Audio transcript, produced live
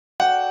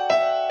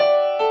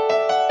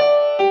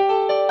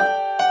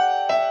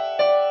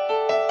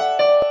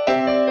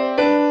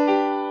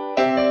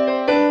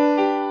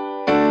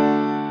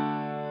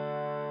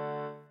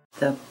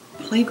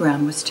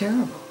playground was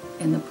terrible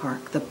in the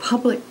park. The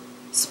public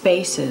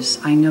spaces,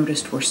 I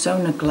noticed, were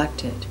so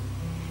neglected,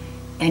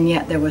 and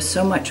yet there was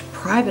so much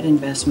private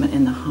investment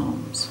in the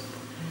homes.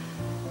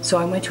 So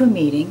I went to a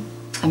meeting.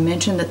 I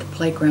mentioned that the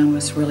playground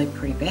was really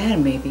pretty bad,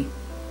 and maybe,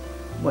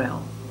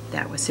 well,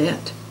 that was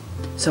it.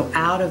 So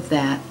out of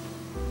that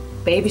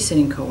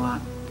babysitting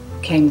co-op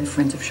came the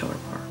Friends of Schiller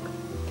Park.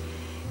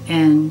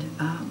 And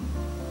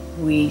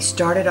we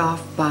started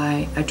off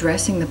by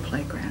addressing the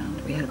playground.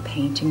 We had a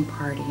painting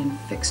party and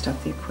fixed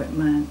up the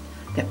equipment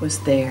that was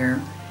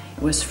there.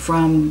 It was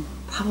from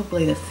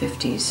probably the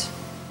 50s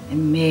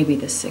and maybe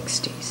the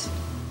 60s,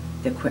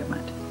 the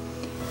equipment.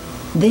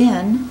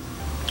 Then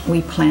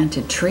we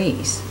planted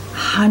trees,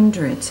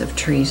 hundreds of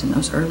trees in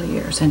those early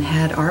years, and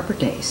had Arbor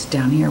Days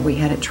down here. We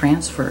had it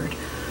transferred.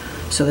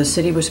 So the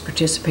city was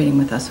participating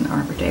with us in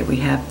Arbor Day. We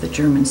have the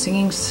German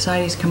singing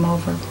societies come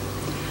over.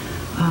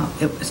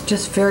 It was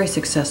just very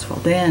successful.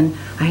 Then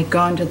I had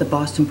gone to the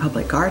Boston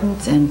Public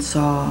Gardens and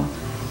saw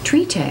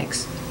tree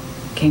tags.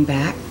 Came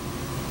back,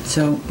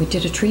 so we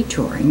did a tree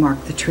tour and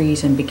marked the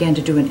trees and began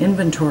to do an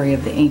inventory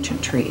of the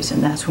ancient trees,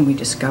 and that's when we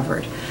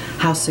discovered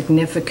how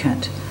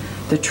significant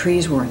the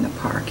trees were in the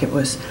park. It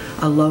was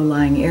a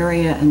low-lying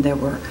area, and there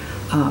were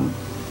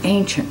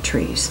ancient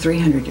trees,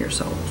 300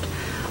 years old,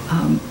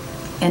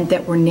 and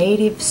that were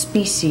native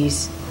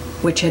species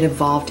which had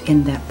evolved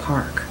in that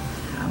park.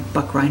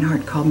 Buck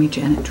Reinhardt called me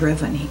Janet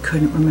Druen. He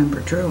couldn't remember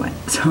Druen,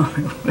 so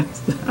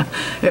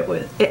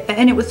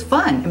it was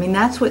fun. I mean,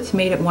 that's what's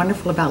made it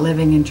wonderful about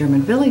living in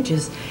German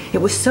villages. It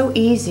was so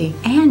easy,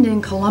 and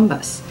in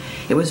Columbus,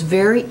 it was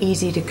very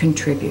easy to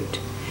contribute.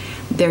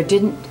 There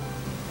didn't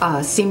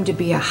seem to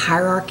be a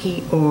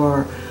hierarchy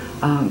or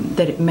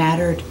that it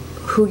mattered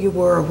who you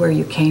were or where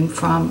you came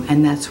from,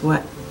 and that's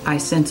what I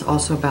sense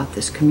also about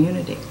this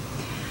community.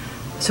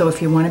 So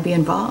if you want to be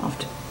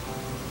involved,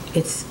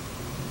 it's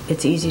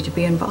easy to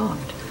be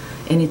involved,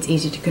 and it's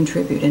easy to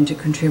contribute and to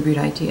contribute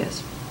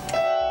ideas.